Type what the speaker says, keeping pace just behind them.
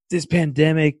this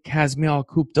pandemic has me all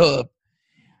cooped up,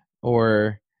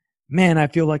 or man, I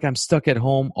feel like I'm stuck at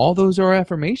home. All those are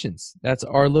affirmations. That's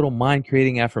our little mind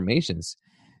creating affirmations.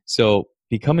 So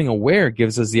becoming aware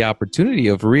gives us the opportunity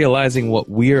of realizing what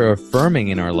we are affirming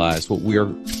in our lives, what we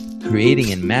are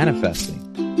creating and manifesting.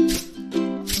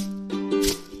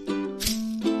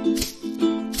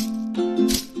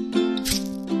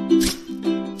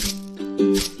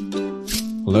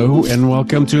 Hello and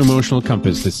welcome to Emotional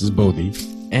Compass. This is Bodhi.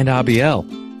 And Abiel.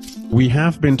 We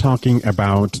have been talking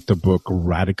about the book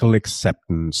Radical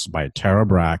Acceptance by Tara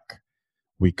Brach.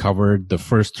 We covered the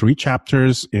first 3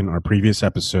 chapters in our previous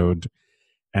episode.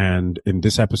 And in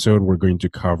this episode, we're going to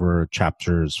cover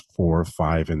chapters 4,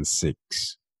 5, and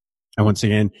 6. And once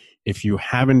again, if you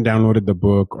haven't downloaded the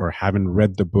book or haven't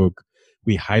read the book,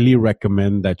 we highly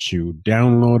recommend that you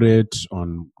download it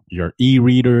on your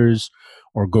e-readers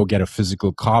or go get a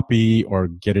physical copy or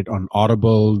get it on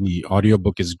Audible. The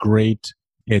audiobook is great.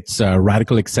 It's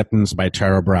Radical Acceptance by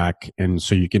Tara Brach. And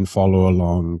so you can follow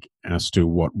along as to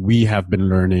what we have been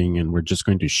learning. And we're just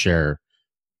going to share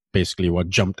basically what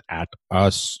jumped at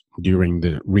us during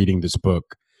the reading this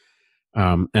book.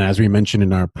 And as we mentioned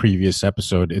in our previous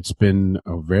episode, it's been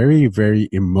a very, very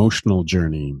emotional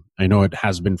journey. I know it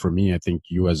has been for me. I think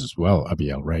you as well,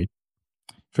 Abiel, right?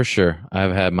 For sure.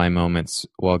 I've had my moments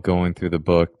while going through the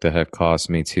book that have caused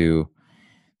me to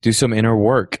do some inner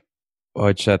work,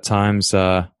 which at times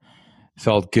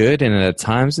felt good, and at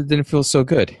times it didn't feel so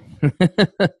good.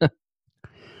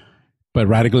 But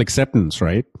radical acceptance,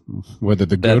 right? Whether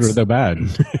the good or the bad.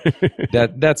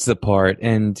 That's the part.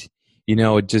 And, you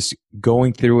know, just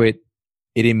going through it,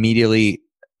 it immediately,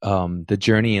 the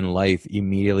journey in life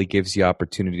immediately gives you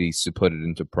opportunities to put it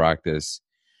into practice.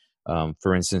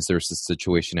 For instance, there's a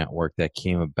situation at work that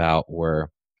came about where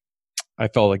I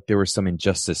felt like there was some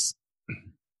injustice,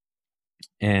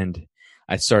 and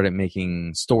I started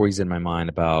making stories in my mind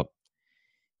about,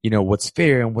 you know, what's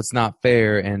fair and what's not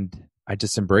fair, and I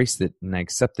just embraced it and I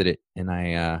accepted it, and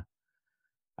I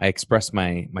expressed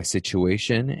my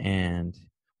situation, and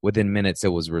within minutes it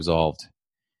was resolved.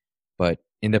 But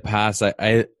in the past,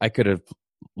 I could have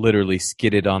literally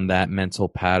skidded on that mental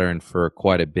pattern for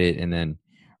quite a bit and then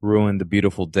ruined the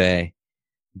beautiful day.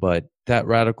 But that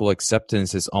radical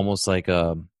acceptance is almost like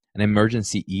an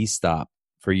emergency e-stop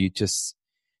for you just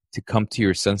to come to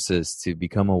your senses, to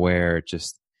become aware,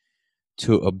 just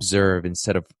to observe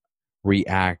instead of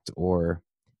react or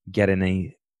get in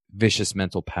a vicious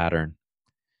mental pattern.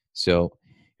 So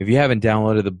if you haven't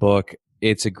downloaded the book,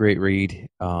 it's a great read.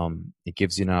 It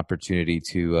gives you an opportunity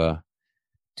to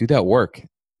do that work,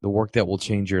 the work that will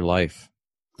change your life.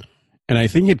 And I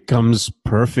think it comes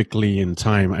perfectly in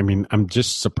time. I mean, I'm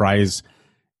just surprised.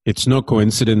 It's no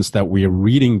coincidence that we are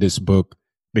reading this book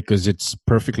because it's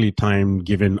perfectly timed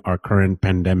given our current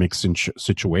pandemic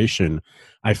situation.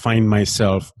 I find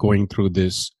myself going through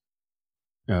this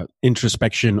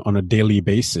introspection on a daily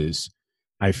basis.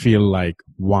 I feel like,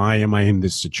 why am I in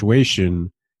this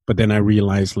situation? But then I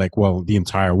realize, like, well, the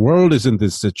entire world is in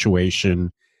this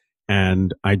situation,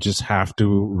 and I just have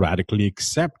to radically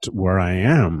accept where I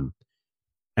am.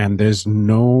 And there's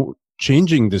no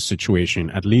changing this situation,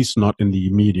 at least not in the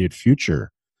immediate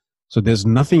future. So there's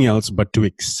nothing else but to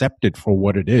accept it for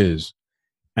what it is.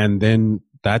 And then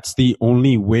that's the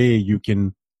only way you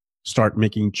can start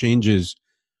making changes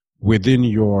within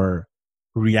your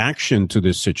reaction to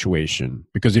this situation.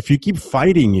 Because if you keep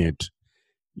fighting it,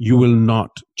 you will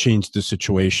not change the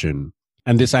situation.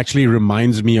 And this actually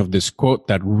reminds me of this quote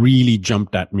that really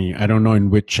jumped at me. I don't know in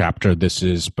which chapter this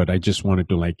is, but I just wanted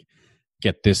to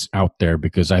get this out there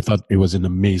because I thought it was an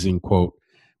amazing quote,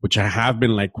 which I have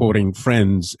been quoting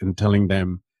friends and telling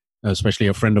them, especially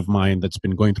a friend of mine that's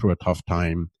been going through a tough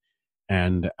time.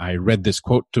 And I read this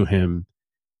quote to him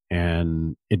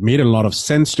and it made a lot of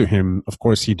sense to him. Of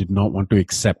course, he did not want to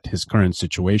accept his current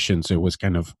situation. So it was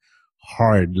kind of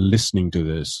hard listening to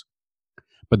this.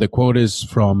 But the quote is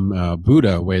from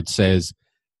Buddha, where it says,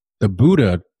 the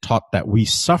Buddha taught that we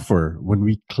suffer when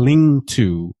we cling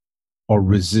to or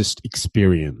resist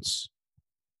experience,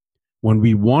 when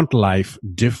we want life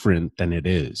different than it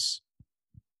is.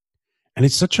 And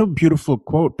it's such a beautiful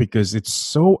quote because it's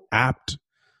so apt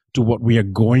to what we are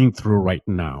going through right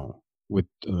now with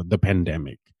the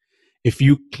pandemic. If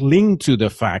you cling to the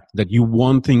fact that you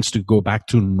want things to go back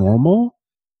to normal,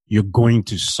 you're going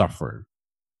to suffer.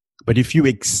 But if you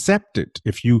accept it,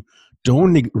 if you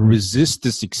don't resist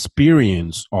this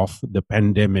experience of the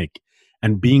pandemic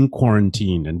and being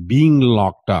quarantined and being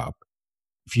locked up,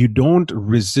 if you don't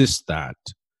resist that,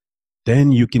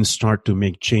 then you can start to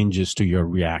make changes to your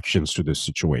reactions to the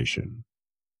situation.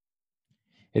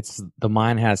 It's the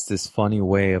mind has this funny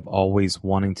way of always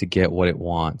wanting to get what it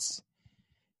wants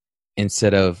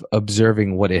instead of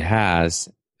observing what it has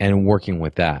and working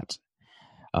with that.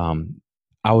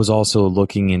 I was also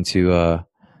looking into, there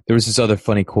was this other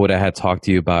funny quote I had talked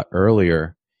to you about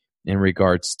earlier in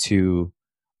regards to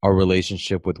our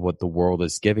relationship with what the world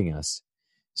is giving us.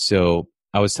 So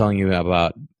I was telling you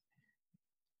about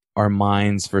our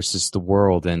minds versus the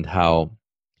world and how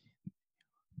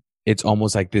it's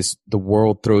almost like this, the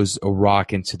world throws a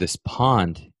rock into this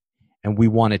pond and we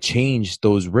want to change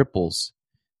those ripples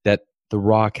that the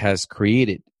rock has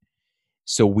created.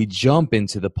 So we jump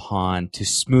into the pond to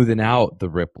smoothen out the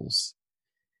ripples.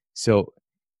 So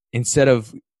instead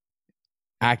of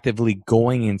actively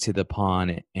going into the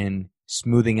pond and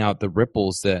smoothing out the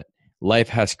ripples that life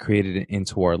has created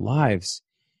into our lives,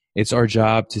 it's our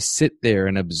job to sit there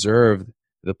and observe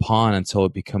the pond until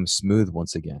it becomes smooth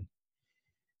once again.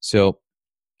 So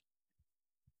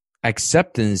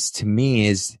acceptance to me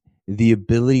is the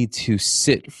ability to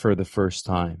sit for the first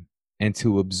time and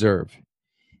to observe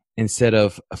instead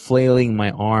of flailing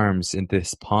my arms in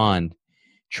this pond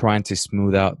trying to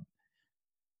smooth out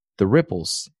the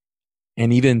ripples.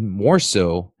 And even more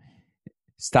so,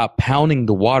 stop pounding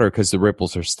the water because the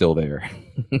ripples are still there.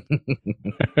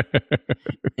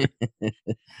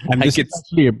 And this is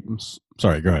actually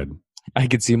sorry, go ahead. I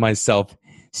could see myself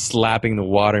slapping the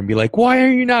water and be like, why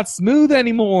are you not smooth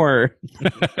anymore?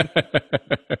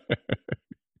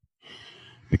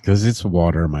 Because it's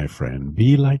water, my friend.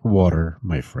 Be like water,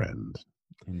 my friend.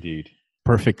 Indeed.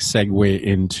 Perfect segue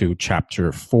into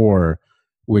chapter 4,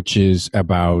 which is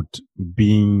about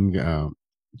being,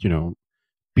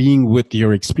 being with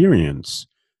your experience.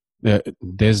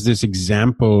 There's this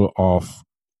example of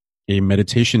a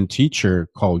meditation teacher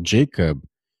called Jacob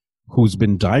who's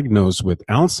been diagnosed with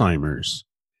Alzheimer's,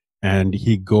 and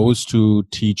he goes to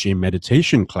teach a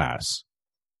meditation class.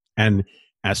 And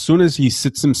as soon as he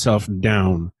sits himself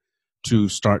down to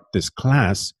start this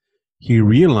class, he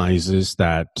realizes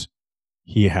that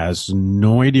he has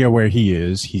no idea where he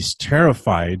is. He's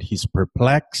terrified. He's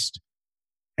perplexed.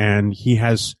 And he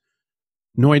has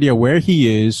no idea where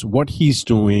he is, what he's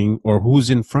doing, or who's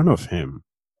in front of him.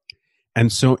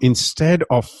 And so instead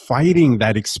of fighting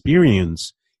that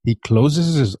experience, he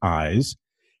closes his eyes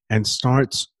and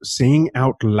starts saying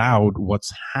out loud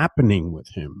what's happening with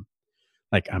him.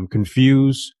 Like, I'm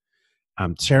confused.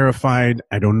 I'm terrified.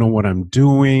 I don't know what I'm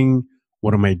doing.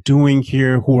 What am I doing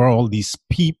here? Who are all these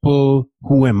people?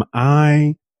 Who am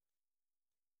I?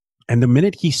 And the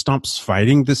minute he stops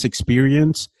fighting this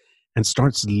experience and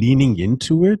starts leaning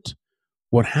into it,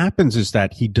 what happens is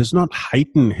that he does not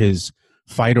heighten his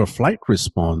fight or flight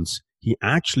response. He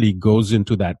actually goes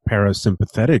into that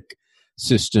parasympathetic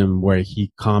system where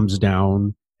he calms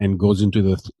down and goes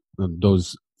into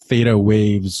those theta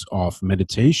waves of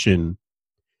meditation.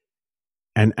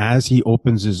 And as he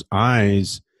opens his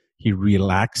eyes, he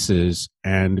relaxes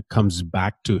and comes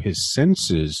back to his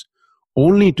senses,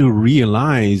 only to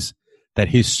realize that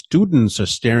his students are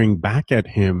staring back at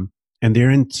him and they're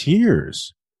in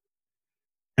tears.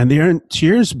 And they're in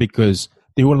tears because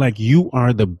they were like, you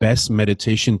are the best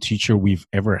meditation teacher we've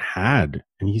ever had.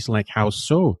 And he's like, how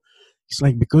so? He's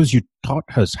like, because you taught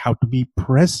us how to be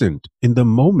present in the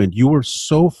moment. You were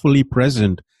so fully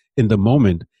present in the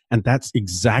moment. And that's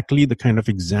exactly the kind of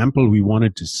example we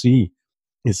wanted to see,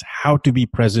 is how to be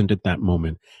present at that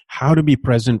moment, how to be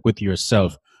present with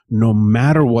yourself, no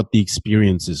matter what the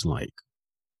experience is like.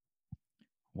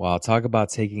 Wow, talk about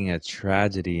taking a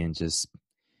tragedy and just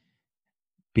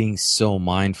being so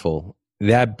mindful.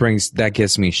 That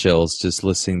gets me chills just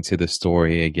listening to the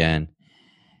story again.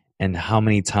 And how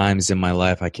many times in my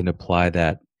life I can apply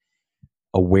that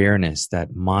awareness,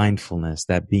 that mindfulness,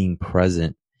 that being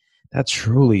present. That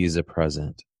truly is a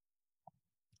present.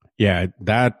 Yeah,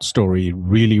 that story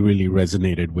really, really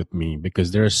resonated with me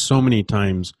because there are so many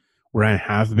times where I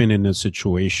have been in a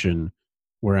situation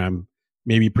where I'm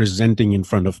maybe presenting in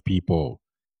front of people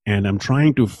and I'm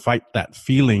trying to fight that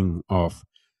feeling of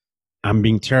I'm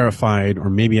being terrified, or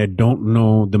maybe I don't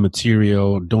know the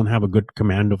material, don't have a good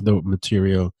command of the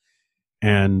material.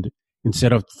 And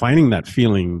instead of fighting that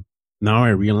feeling, now I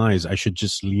realize I should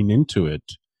just lean into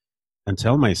it and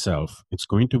tell myself, it's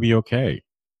going to be okay.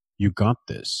 You got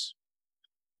this.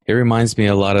 It reminds me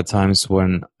a lot of times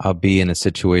when I'll be in a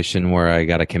situation where I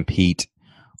got to compete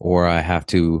or I have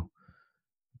to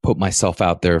put myself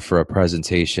out there for a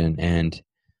presentation and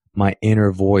my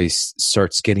inner voice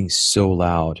starts getting so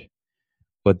loud.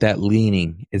 But that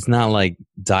leaning, it's not like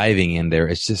diving in there.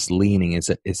 It's just leaning.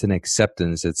 It's an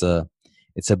acceptance. It's a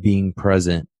being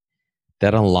present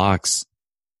that unlocks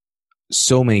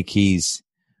so many keys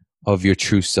of your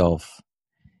true self.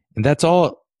 And that's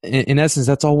all, in essence,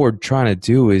 that's all we're trying to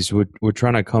do is we're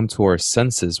trying to come to our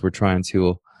senses. We're trying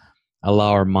to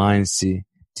allow our minds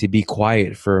to be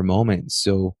quiet for a moment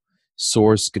so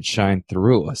source could shine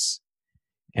through us.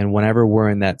 And whenever we're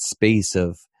in that space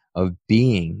of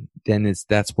being, then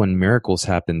that's when miracles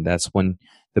happen. That's when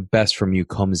the best from you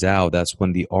comes out. That's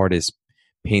when the artist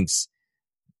paints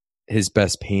his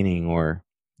best painting, or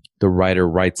the writer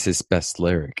writes his best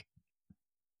lyric.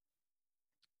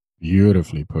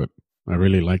 Beautifully put. I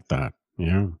really like that.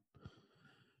 Yeah.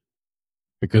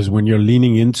 Because when you're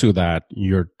leaning into that,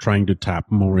 you're trying to tap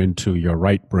more into your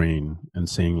right brain and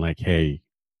saying, like, hey,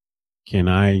 can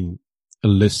I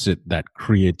elicit that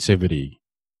creativity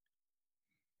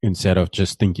instead of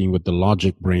just thinking with the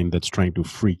logic brain that's trying to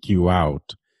freak you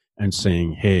out and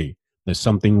saying, hey, there's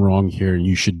something wrong here and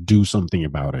you should do something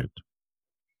about it.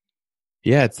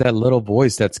 Yeah, it's that little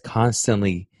voice that's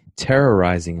constantly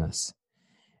terrorizing us.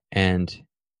 And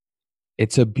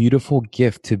it's a beautiful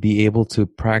gift to be able to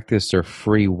practice our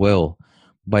free will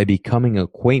by becoming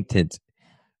acquainted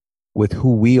with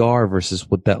who we are versus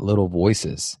what that little voice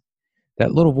is.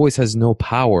 That little voice has no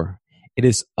power. It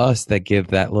is us that give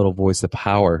that little voice the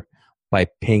power by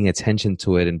paying attention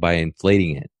to it and by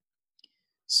inflating it.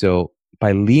 So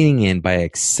by leaning in, by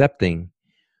accepting,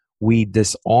 we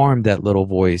disarm that little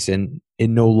voice and it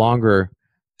no longer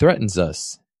threatens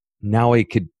us. Now it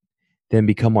could then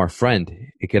become our friend.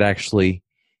 It could actually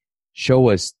show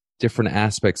us different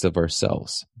aspects of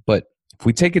ourselves. But if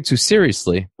we take it too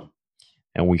seriously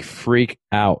and we freak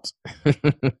out.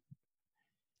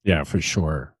 Yeah, for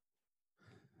sure.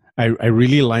 I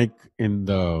really like in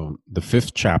the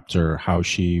fifth chapter how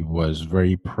she was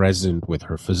very present with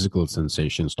her physical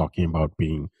sensations, talking about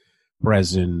being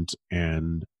present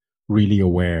and really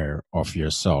aware of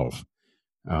yourself.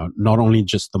 Not only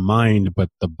just the mind, but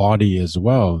the body as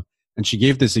well. And she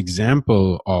gave this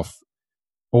example of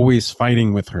always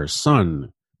fighting with her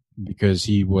son because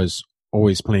he was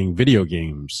always playing video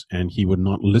games and he would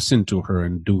not listen to her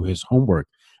and do his homework.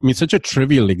 I mean, such a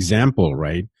trivial example,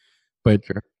 right? But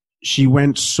Sure. she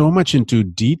went so much into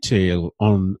detail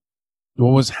on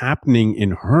what was happening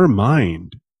in her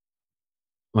mind.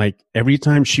 Like every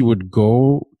time she would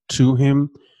go to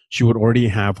him, she would already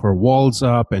have her walls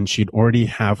up and she'd already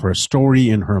have her story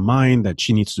in her mind that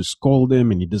she needs to scold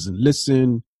him and he doesn't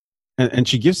listen. And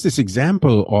she gives this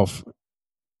example of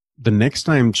the next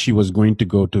time she was going to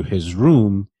go to his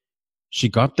room, she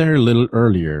got there a little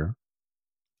earlier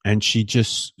and she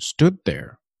just stood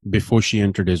there before she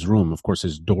entered his room. Of course,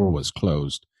 his door was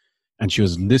closed and she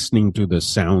was listening to the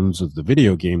sounds of the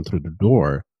video game through the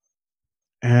door.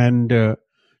 And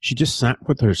she just sat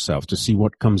with herself to see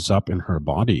what comes up in her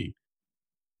body.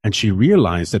 And she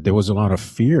realized that there was a lot of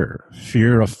fear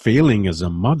of failing as a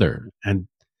mother. And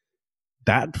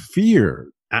that fear,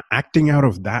 acting out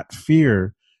of that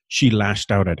fear, she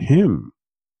lashed out at him.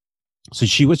 So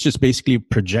she was just basically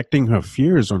projecting her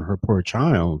fears on her poor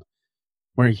child,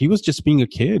 where he was just being a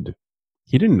kid.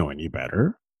 He didn't know any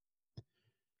better.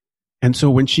 And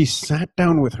so when she sat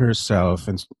down with herself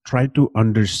and tried to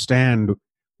understand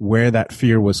where that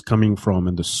fear was coming from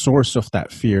and the source of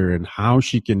that fear and how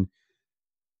she can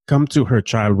come to her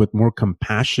child with more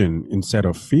compassion instead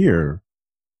of fear,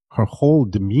 her whole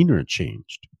demeanor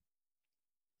changed.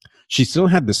 She still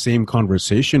had the same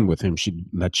conversation with him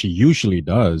that she usually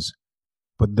does,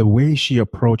 but the way she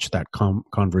approached that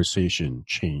conversation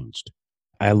changed.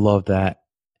 I love that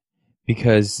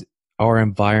because our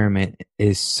environment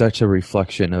is such a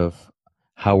reflection of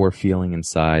how we're feeling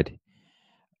inside.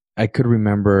 I could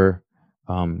remember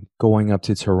going up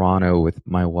to Toronto with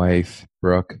my wife,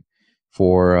 Brooke,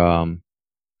 for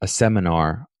a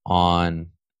seminar on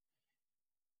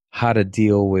how to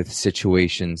deal with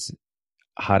situations,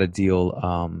 how to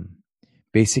deal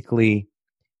basically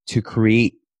to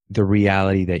create the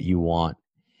reality that you want.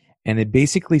 And it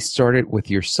basically started with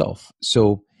yourself.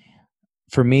 So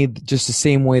for me, just the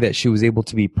same way that she was able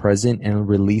to be present and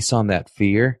release on that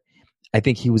fear, I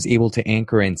think he was able to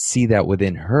anchor and see that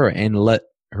within her and let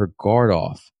her guard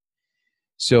off.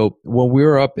 So when we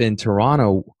were up in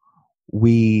Toronto,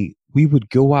 we would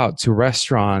go out to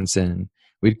restaurants and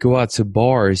we'd go out to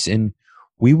bars and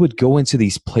we would go into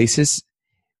these places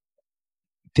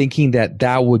thinking that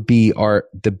that would be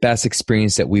the best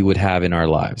experience that we would have in our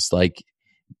lives. Like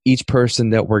each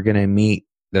person that we're going to meet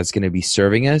that's going to be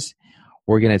serving us,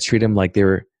 we're going to treat them like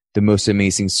they're the most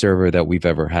amazing server that we've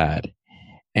ever had.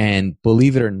 And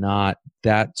believe it or not,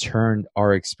 that turned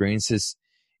our experiences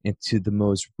into the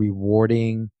most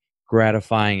rewarding,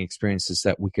 gratifying experiences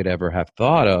that we could ever have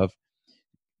thought of.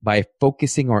 by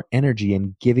focusing our energy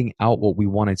and giving out what we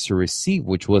wanted to receive,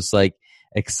 which was like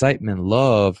excitement,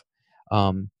 love,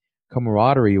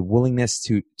 camaraderie, willingness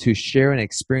to share an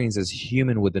experience as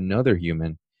human with another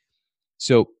human.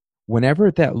 So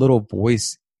whenever that little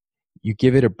voice, you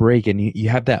give it a break and you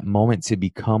have that moment to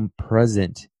become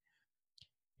present,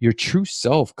 your true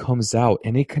self comes out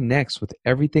and it connects with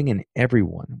everything and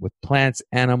everyone, with plants,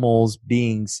 animals,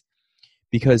 beings,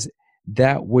 because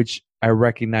that which I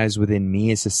recognize within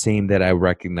me is the same that I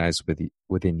recognize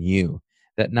within you.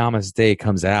 That namaste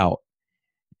comes out,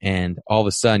 and all of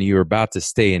a sudden you're about to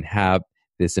stay and have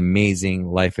this amazing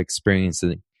life experience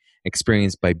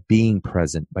by being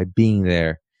present, by being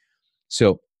there.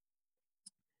 So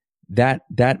that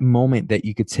moment that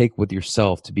you could take with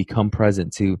yourself to become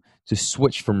present, to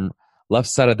switch from left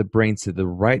side of the brain to the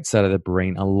right side of the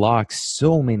brain, unlocks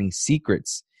so many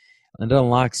secrets and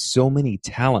unlocks so many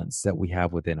talents that we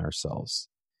have within ourselves.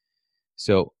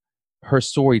 So her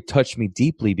story touched me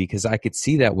deeply because I could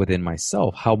see that within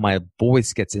myself, how my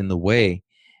voice gets in the way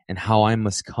and how I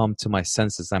must come to my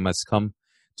senses. I must come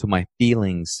to my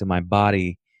feelings, to my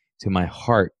body, to my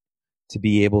heart, to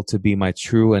be able to be my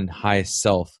true and highest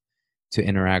self, to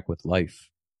interact with life.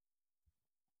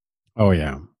 Oh,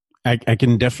 yeah. I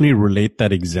can definitely relate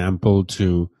that example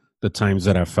to the times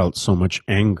that I felt so much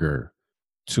anger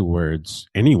towards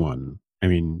anyone. I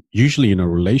mean, usually in a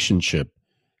relationship.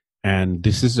 And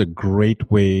this is a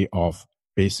great way of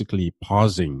basically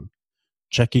pausing,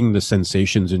 checking the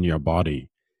sensations in your body,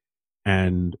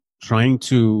 and trying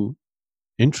to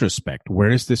introspect. Where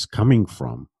is this coming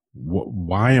from?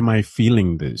 Why am I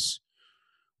feeling this?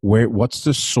 What's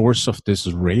the source of this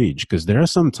rage? Because there are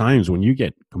some times when you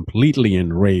get completely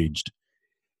enraged,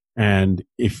 and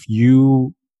if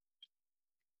you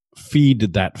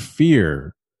feed that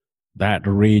fear, that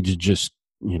rage just,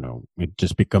 it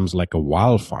just becomes like a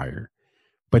wildfire.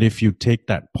 But if you take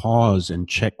that pause and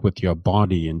check with your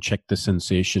body and check the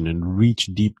sensation and reach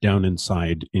deep down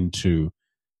inside into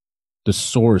the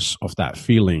source of that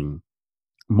feeling,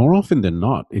 more often than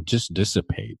not, it just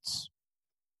dissipates.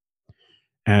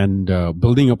 And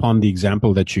building upon the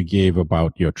example that you gave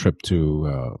about your trip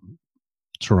to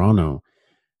Toronto,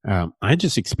 I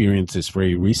just experienced this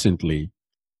very recently.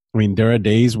 I mean, there are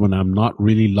days when I'm not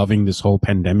really loving this whole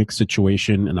pandemic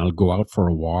situation, and I'll go out for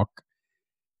a walk,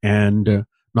 and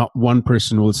not one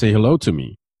person will say hello to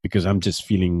me because I'm just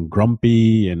feeling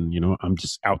grumpy, and I'm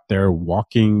just out there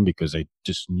walking because I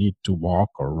just need to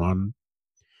walk or run.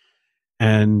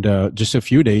 And just a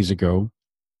few days ago,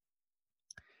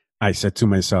 I said to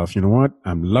myself, you know what?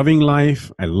 I'm loving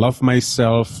life. I love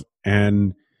myself.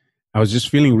 And I was just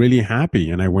feeling really happy.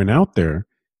 And I went out there,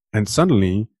 and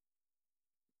suddenly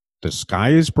the sky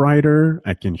is brighter.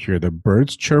 I can hear the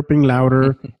birds chirping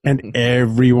louder, and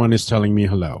everyone is telling me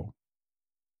hello.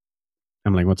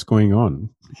 I'm like, what's going on?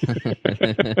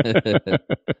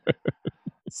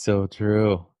 So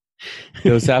true.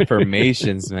 Those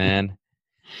affirmations, man.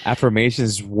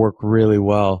 Affirmations work really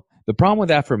well. The problem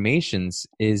with affirmations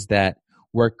is that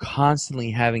we're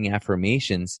constantly having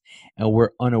affirmations and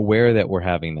we're unaware that we're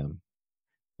having them.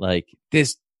 Like,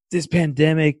 this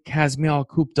pandemic has me all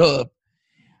cooped up.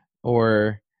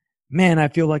 Or, man, I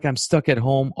feel like I'm stuck at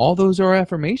home. All those are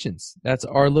affirmations. That's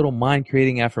our little mind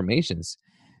creating affirmations.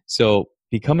 So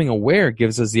becoming aware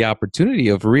gives us the opportunity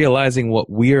of realizing what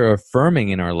we are affirming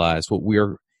in our lives, what we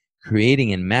are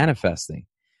creating and manifesting.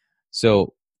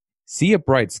 So see a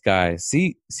bright sky,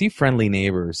 see friendly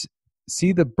neighbors,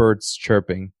 see the birds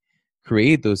chirping,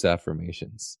 create those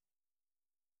affirmations.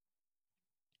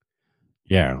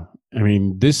 Yeah. I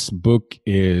mean, this book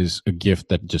is a gift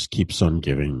that just keeps on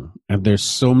giving. And there's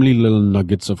so many little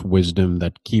nuggets of wisdom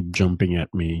that keep jumping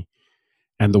at me.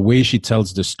 And the way she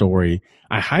tells the story,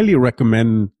 I highly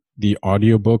recommend the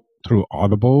audiobook through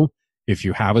Audible if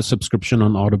you have a subscription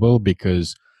on Audible,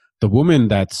 because the woman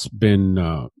that's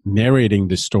been narrating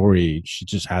the story, she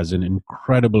just has an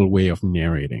incredible way of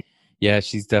narrating. Yeah,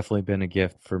 she's definitely been a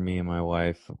gift for me and my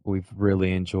wife. We've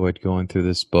really enjoyed going through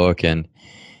this book, and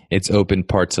it's opened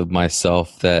parts of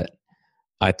myself that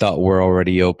I thought were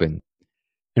already open.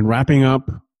 And wrapping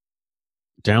up,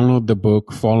 download the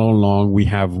book, follow along. We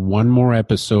have one more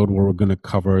episode where we're going to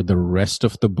cover the rest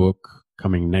of the book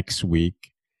coming next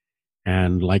week.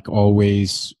 And like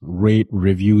always, rate,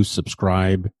 review,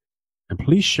 subscribe, and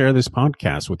please share this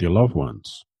podcast with your loved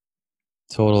ones.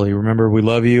 Totally. Remember, we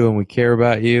love you and we care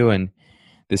about you. And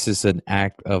this is an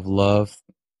act of love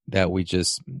that we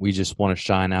just want to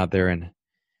shine out there and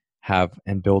have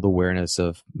and build awareness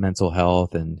of mental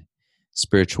health and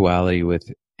spirituality with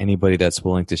anybody that's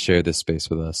willing to share this space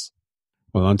with us.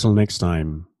 Well, until next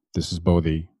time, this is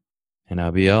Bodhi. And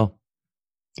Abiel.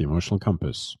 The Emotional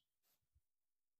Compass.